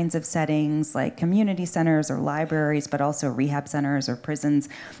different kinds of settings, like community centers or libraries, but also rehab centers or prisons,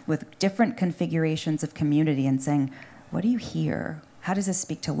 with different configurations of community, and saying, what do you hear? How does this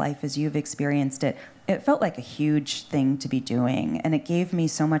speak to life as you've experienced it? It felt like a huge thing to be doing, and it gave me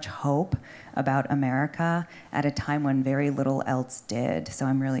so much hope about America at a time when very little else did. So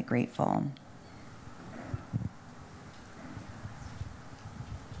I'm really grateful.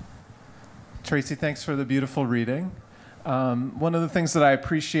 Tracy, thanks for the beautiful reading. One of the things that I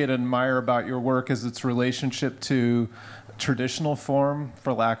appreciate and admire about your work is its relationship to traditional form,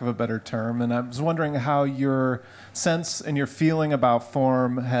 for lack of a better term. And I was wondering how your sense and your feeling about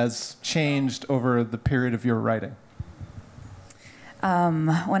form has changed over the period of your writing.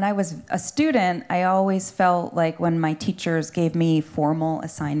 When I was a student, I always felt like when my teachers gave me formal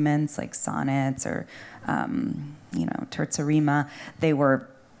assignments like sonnets or, terza rima, they were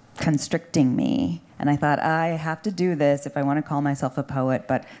constricting me. And I thought, I have to do this if I want to call myself a poet,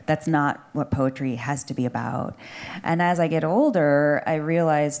 but that's not what poetry has to be about. And as I get older, I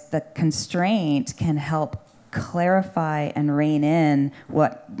realized that constraint can help clarify and rein in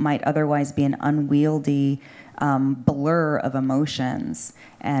what might otherwise be an unwieldy blur of emotions.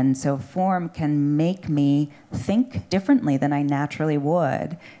 And so form can make me think differently than I naturally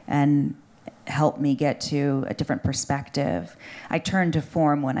would, and help me get to a different perspective. I turn to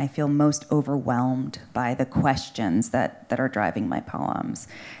form when I feel most overwhelmed by the questions that are driving my poems.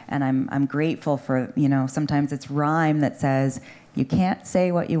 And I'm grateful for, sometimes it's rhyme that says, you can't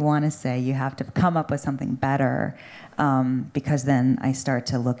say what you want to say, you have to come up with something better, because then I start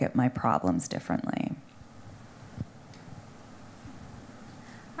to look at my problems differently.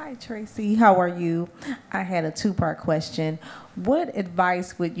 Hi, Tracy. How are you? I had a two-part question. What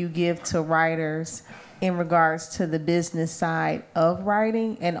advice would you give to writers in regards to the business side of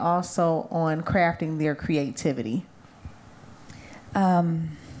writing, and also on crafting their creativity?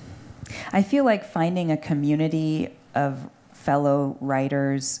 I feel like finding a community of fellow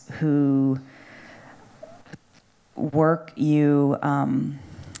writers who work you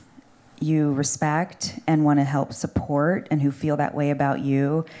respect and want to help support, and who feel that way about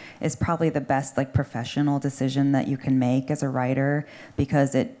you, is probably the best professional decision that you can make as a writer,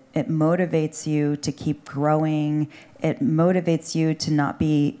 because it motivates you to keep growing. It motivates you to not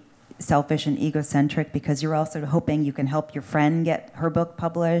be selfish and egocentric, because you're also hoping you can help your friend get her book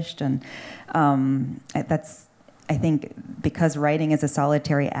published. And I think because writing is a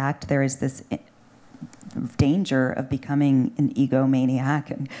solitary act, there is danger of becoming an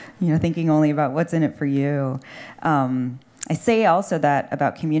egomaniac and, thinking only about what's in it for you. I say also that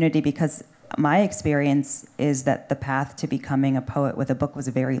about community because my experience is that the path to becoming a poet with a book was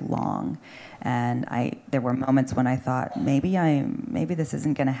very long. And there were moments when I thought, maybe this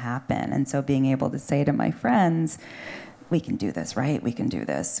isn't going to happen. And so being able to say to my friends, we can do this, right? We can do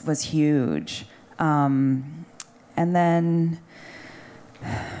this, was huge. And then,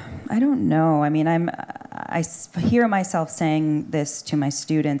 I don't know. I mean, I hear myself saying this to my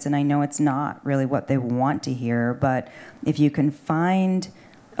students, and I know it's not really what they want to hear, but if you can find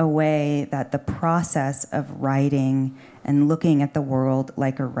a way that the process of writing and looking at the world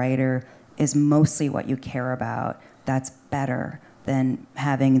like a writer is mostly what you care about, that's better than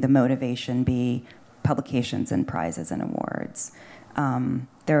having the motivation be publications and prizes and awards.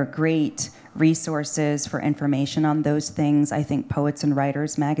 There are great resources for information on those things. I think Poets and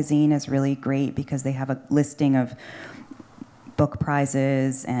Writers magazine is really great because they have a listing of book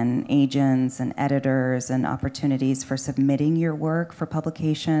prizes and agents and editors and opportunities for submitting your work for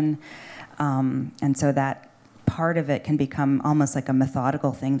publication. And so that part of it can become almost like a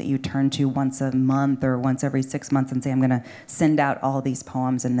methodical thing that you turn to once a month or once every 6 months and say, I'm going to send out all these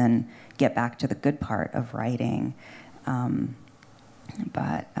poems and then get back to the good part of writing.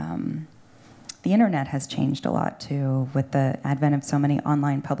 But the internet has changed a lot too, with the advent of so many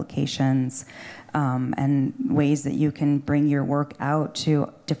online publications and ways that you can bring your work out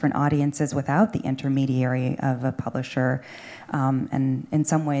to different audiences without the intermediary of a publisher. And in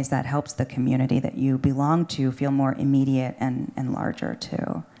some ways that helps the community that you belong to feel more immediate and larger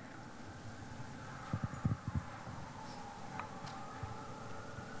too.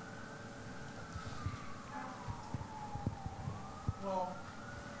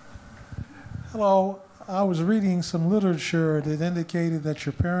 Hello, I was reading some literature that indicated that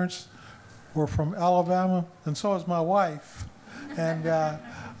your parents were from Alabama, and so is my wife. And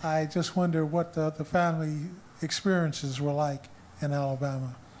I just wonder what the family experiences were like in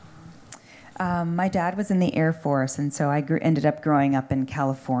Alabama. My dad was in the Air Force, and so I ended up growing up in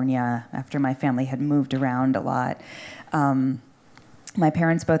California after my family had moved around a lot. My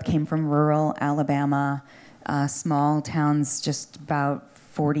parents both came from rural Alabama, small towns just about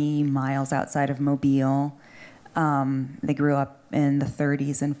 40 miles outside of Mobile. They grew up in the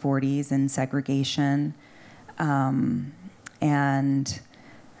 30s and 40s in segregation. And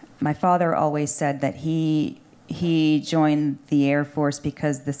my father always said that he joined the Air Force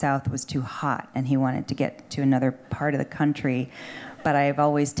because the South was too hot and he wanted to get to another part of the country. But I've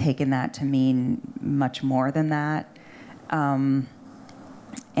always taken that to mean much more than that. And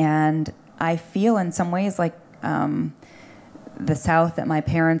I feel in some ways like the South that my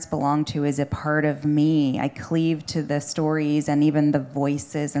parents belong to is a part of me. I cleave to the stories and even the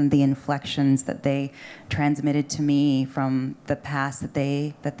voices and the inflections that they transmitted to me from the past that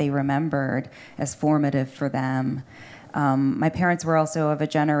they remembered as formative for them. My parents were also of a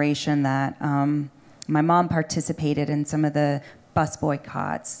generation that my mom participated in some of the bus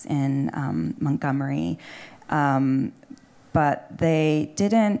boycotts in Montgomery, but they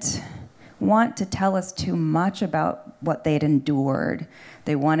didn't want to tell us too much about what they'd endured.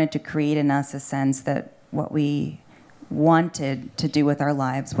 They wanted to create in us a sense that what we wanted to do with our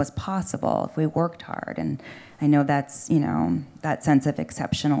lives was possible if we worked hard. And I know that's, that sense of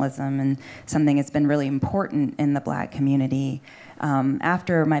exceptionalism and something that's been really important in the Black community.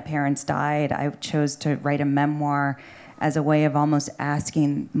 After my parents died, I chose to write a memoir as a way of almost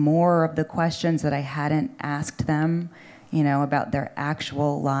asking more of the questions that I hadn't asked them, about their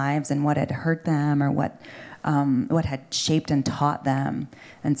actual lives and what had hurt them or what had shaped and taught them.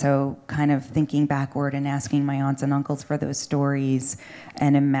 And so kind of thinking backward and asking my aunts and uncles for those stories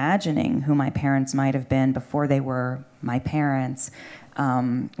and imagining who my parents might have been before they were my parents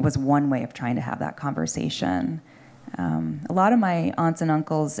was one way of trying to have that conversation. A lot of my aunts and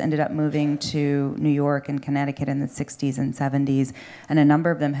uncles ended up moving to New York and Connecticut in the 60s and 70s, and a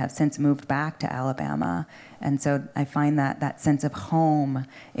number of them have since moved back to Alabama. And so I find that that sense of home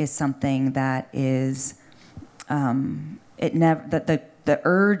is something that is, the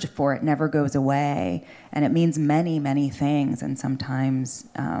urge for it never goes away, and it means many, many things, and sometimes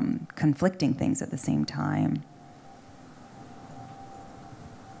conflicting things at the same time.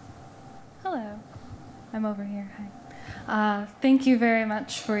 Hello, I'm over here. Hi. Thank you very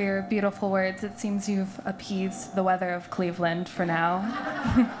much for your beautiful words. It seems you've appeased the weather of Cleveland for now.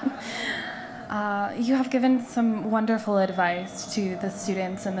 You have given some wonderful advice to the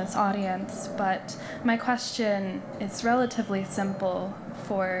students in this audience, but my question is relatively simple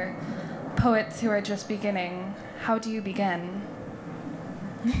for poets who are just beginning. How do you begin?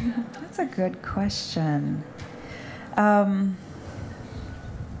 That's a good question.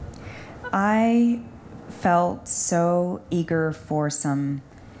 I felt so eager for some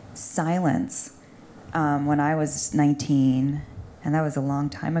silence when I was 19, and that was a long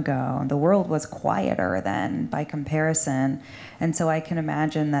time ago. The world was quieter then by comparison, and so I can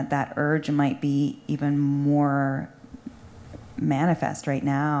imagine that that urge might be even more manifest right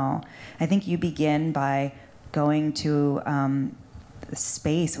now. I think you begin by going to a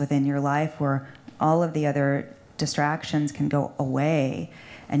space within your life where all of the other distractions can go away,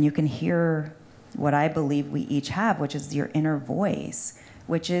 and you can hear what I believe we each have, which is your inner voice,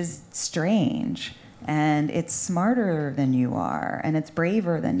 which is strange, and it's smarter than you are, and it's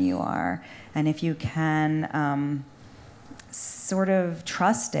braver than you are. And if you can sort of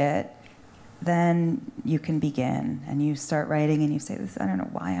trust it, then you can begin, and you start writing, and you say, "This, I don't know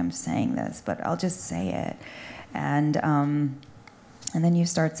why I'm saying this, but I'll just say it." And then you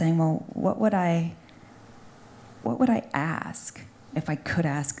start saying, "Well, what would I ask if I could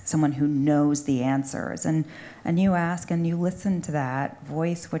ask someone who knows the answers?" And you ask, and you listen to that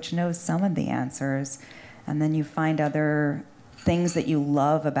voice which knows some of the answers, and then you find other things that you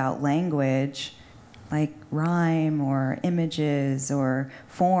love about language, like rhyme or images or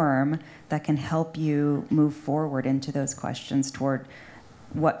form, that can help you move forward into those questions toward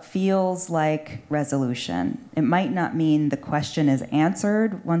what feels like resolution. It might not mean the question is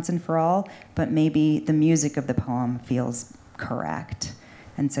answered once and for all, but maybe the music of the poem feels correct.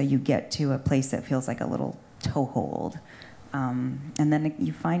 And so you get to a place that feels like a little toehold. And then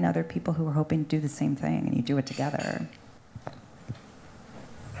you find other people who are hoping to do the same thing, and you do it together.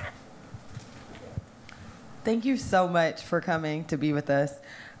 Thank you so much for coming to be with us.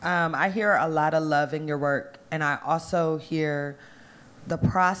 I hear a lot of love in your work, and I also hear the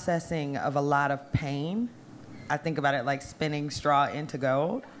processing of a lot of pain. I think about it like spinning straw into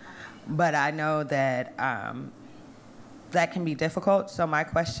gold, but I know that that can be difficult. So my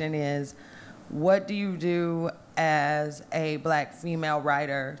question is, what do you do as a Black female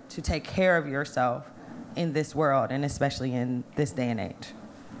writer to take care of yourself in this world, and especially in this day and age?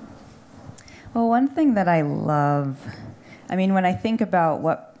 Well, one thing that I love, I mean, when I think about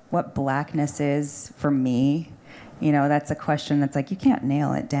what Blackness is for me, you know, that's a question that's like, you can't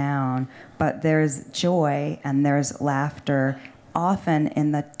nail it down, but there's joy and there's laughter, often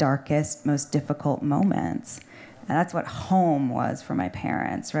in the darkest, most difficult moments. And that's what home was for my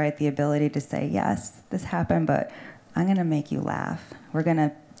parents, right? The ability to say, yes, this happened, but I'm gonna make you laugh. We're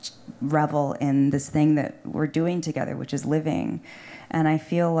gonna revel in this thing that we're doing together, which is living. And I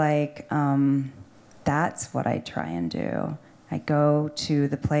feel like that's what I try and do. I go to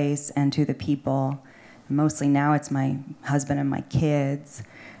the place and to the people. Mostly now it's my husband and my kids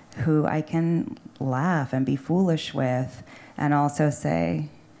who I can laugh and be foolish with, and also say,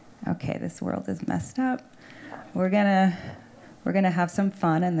 okay, this world is messed up. We're gonna have some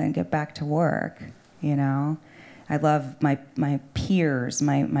fun and then get back to work, you know? I love my peers,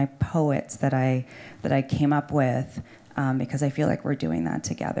 my poets that I came up with, because I feel like we're doing that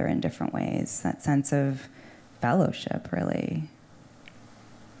together in different ways. That sense of fellowship, really.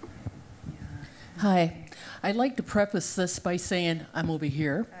 Hi. I'd like to preface this by saying I'm over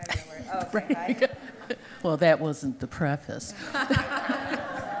here. Okay, Well, that wasn't the preface.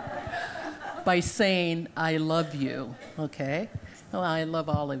 By saying I love you, okay? Well, I love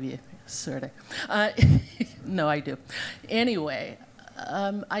all of you, sort of. No, I do. Anyway,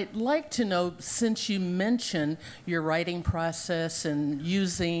 I'd like to know, since you mentioned your writing process and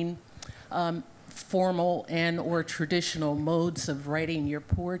using formal and or traditional modes of writing your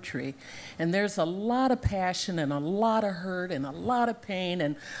poetry, and there's a lot of passion and a lot of hurt and a lot of pain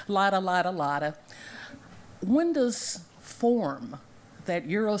and a lot of. When does form, that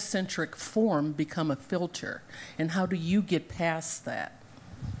Eurocentric form, become a filter, and how do you get past that?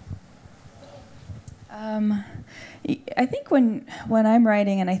 I think when I'm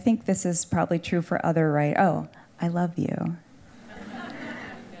writing, and I think this is probably true for other writers. Oh, I love you.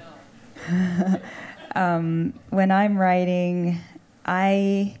 When I'm writing,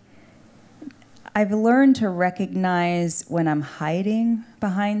 I've learned to recognize when I'm hiding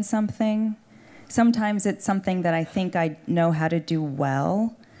behind something. Sometimes it's something that I think I know how to do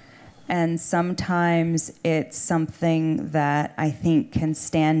well, and sometimes it's something that I think can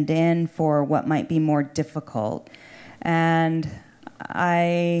stand in for what might be more difficult. And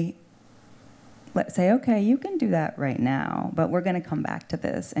let's say, okay, you can do that right now, but we're going to come back to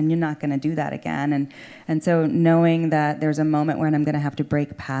this, and you're not going to do that again. And so knowing that there's a moment when I'm going to have to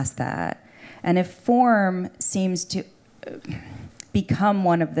break past that. And if form seems to become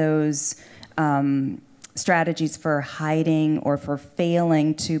one of those strategies for hiding or for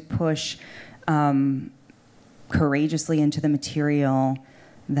failing to push courageously into the material,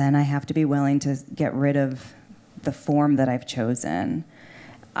 then I have to be willing to get rid of the form that I've chosen.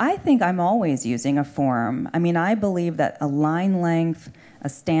 I think I'm always using a form. I mean, I believe that a line length, a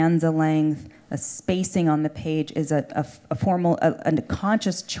stanza length, a spacing on the page is a formal, a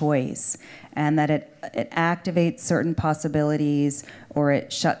conscious choice, and that it activates certain possibilities or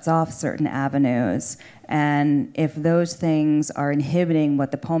it shuts off certain avenues. And if those things are inhibiting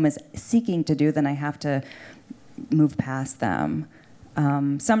what the poem is seeking to do, then I have to move past them.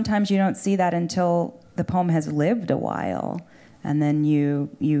 Sometimes you don't see that until the poem has lived a while, and then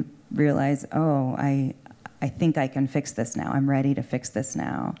you realize, oh, I think I can fix this now. I'm ready to fix this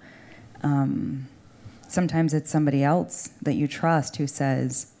now. Sometimes it's somebody else that you trust who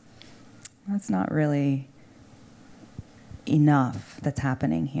says, that's not really enough that's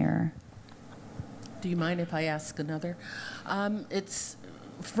happening here. Do you mind if I ask another? It's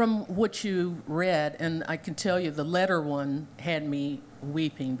from what you read, and I can tell you the letter one had me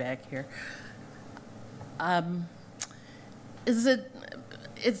weeping back here.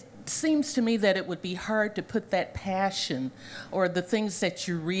 It seems to me that it would be hard to put that passion or the things that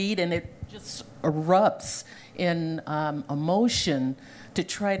you read and it just erupts in emotion to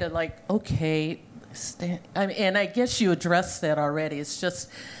try to, like, okay, and I guess you addressed that already. It's just,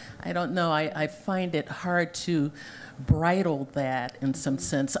 I don't know, I find it hard to bridle that in some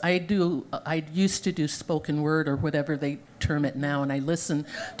sense. I used to do spoken word or whatever they term it now, and I listen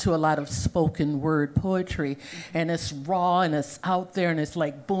to a lot of spoken word poetry, and it's raw and it's out there and it's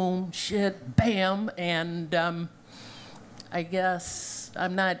like boom, shit, bam, and I guess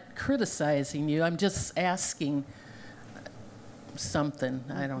I'm not criticizing you, I'm just asking something.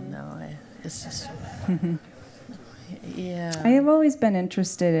 I don't know. It's just, yeah. I have always been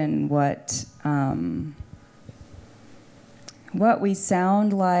interested in what we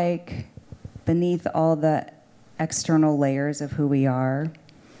sound like beneath all the external layers of who we are.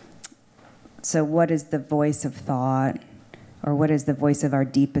 So what is the voice of thought, or what is the voice of our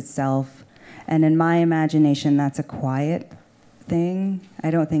deepest self? And in my imagination, that's a quiet thing.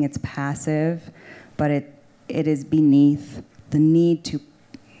 I don't think it's passive, but it is beneath the need to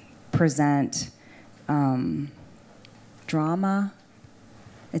present drama.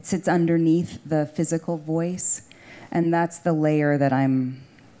 It sits underneath the physical voice. And that's the layer that I'm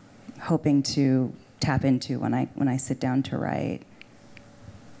hoping to tap into when I sit down to write.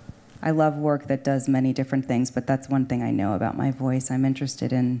 I love work that does many different things, but that's one thing I know about my voice. I'm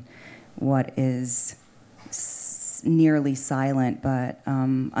interested in what is nearly silent, but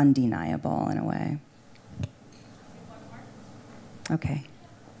undeniable in a way. Okay.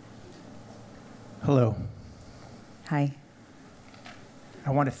 Hello. Hi. I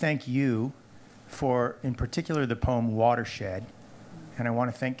want to thank you for, in particular, the poem Watershed. And I want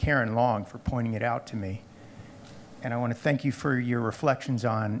to thank Karen Long for pointing it out to me. And I want to thank you for your reflections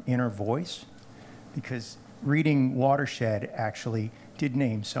on inner voice, because reading Watershed actually did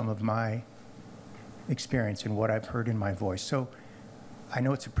name some of my experience and what I've heard in my voice. So I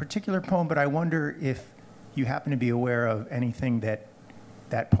know it's a particular poem, but I wonder if you happen to be aware of anything that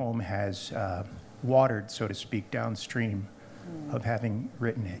that poem has watered, so to speak, downstream of having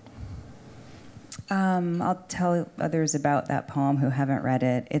written it. I'll tell others about that poem who haven't read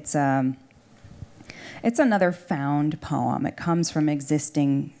it. It's another found poem. It comes from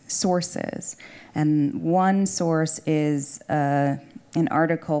existing sources. And one source is an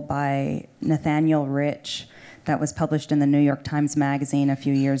article by Nathaniel Rich that was published in the New York Times Magazine a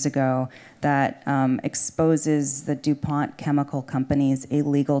few years ago that exposes the DuPont Chemical Company's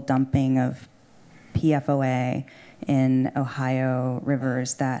illegal dumping of PFOA in Ohio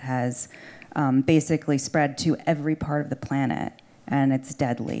rivers that has basically spread to every part of the planet. And it's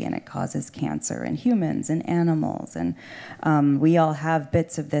deadly, and it causes cancer in humans and animals. And we all have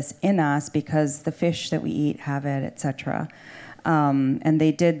bits of this in us because the fish that we eat have it, et cetera. And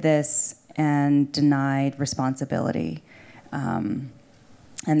they did this and denied responsibility. And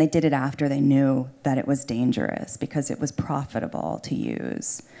they did it after they knew that it was dangerous because it was profitable to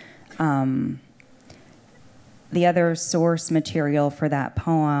use. The other source material for that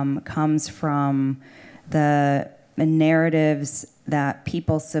poem comes from the narratives that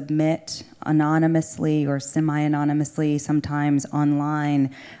people submit anonymously or semi-anonymously, sometimes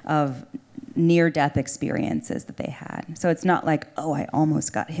online, of near-death experiences that they had. So it's not like, oh, I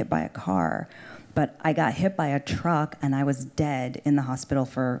almost got hit by a car, but I got hit by a truck and I was dead in the hospital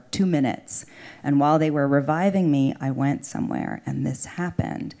for 2 minutes. And while they were reviving me, I went somewhere and this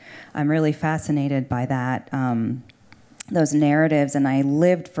happened. I'm really fascinated by that those narratives, and I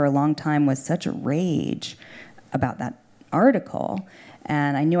lived for a long time with such a rage about that article,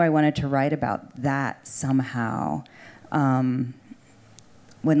 and I knew I wanted to write about that somehow.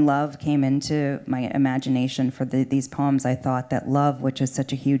 When love came into my imagination for these poems, I thought that love, which is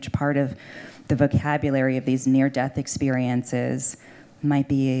such a huge part of the vocabulary of these near-death experiences, might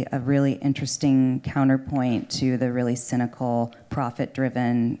be a really interesting counterpoint to the really cynical,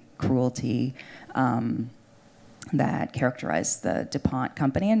 profit-driven cruelty that characterized the DuPont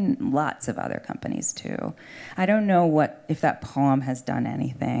company and lots of other companies too. I don't know if that poem has done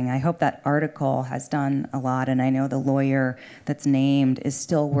anything. I hope that article has done a lot, and I know the lawyer that's named is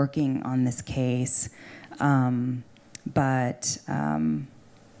still working on this case. But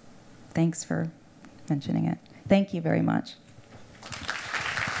thanks for mentioning it. Thank you very much.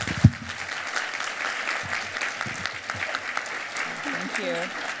 Thank you.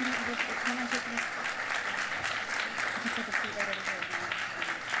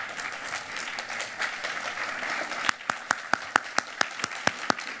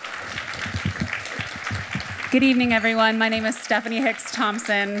 Good evening, everyone. My name is Stephanie Hicks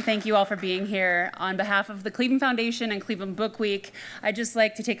Thompson. Thank you all for being here. On behalf of the Cleveland Foundation and Cleveland Book Week, I'd just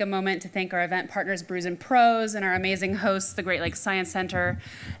like to take a moment to thank our event partners, Brews and Prose, and our amazing hosts, the Great Lakes Science Center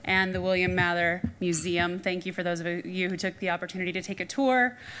and the William Mather Museum. Thank you for those of you who took the opportunity to take a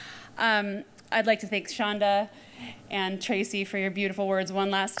tour. I'd like to thank Chanda and Tracy for your beautiful words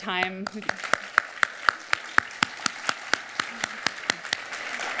one last time.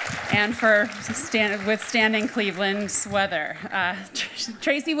 And for withstanding Cleveland's weather.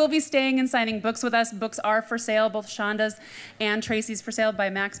 Tracy will be staying and signing books with us. Books are for sale, both Chanda's and Tracy's for sale by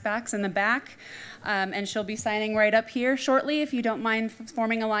Max Backs in the back. And she'll be signing right up here shortly. If you don't mind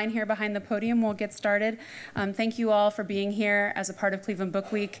forming a line here behind the podium, we'll get started. Thank you all for being here as a part of Cleveland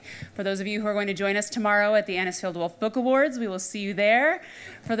Book Week. For those of you who are going to join us tomorrow at the Anisfield-Wolf Book Awards, we will see you there.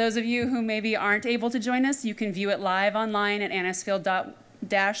 For those of you who maybe aren't able to join us, you can view it live online at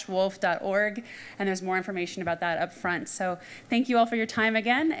anisfield-wolf.org, and there's more information about that up front. So thank you all for your time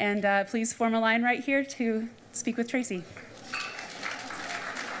again, and please form a line right here to speak with Tracy.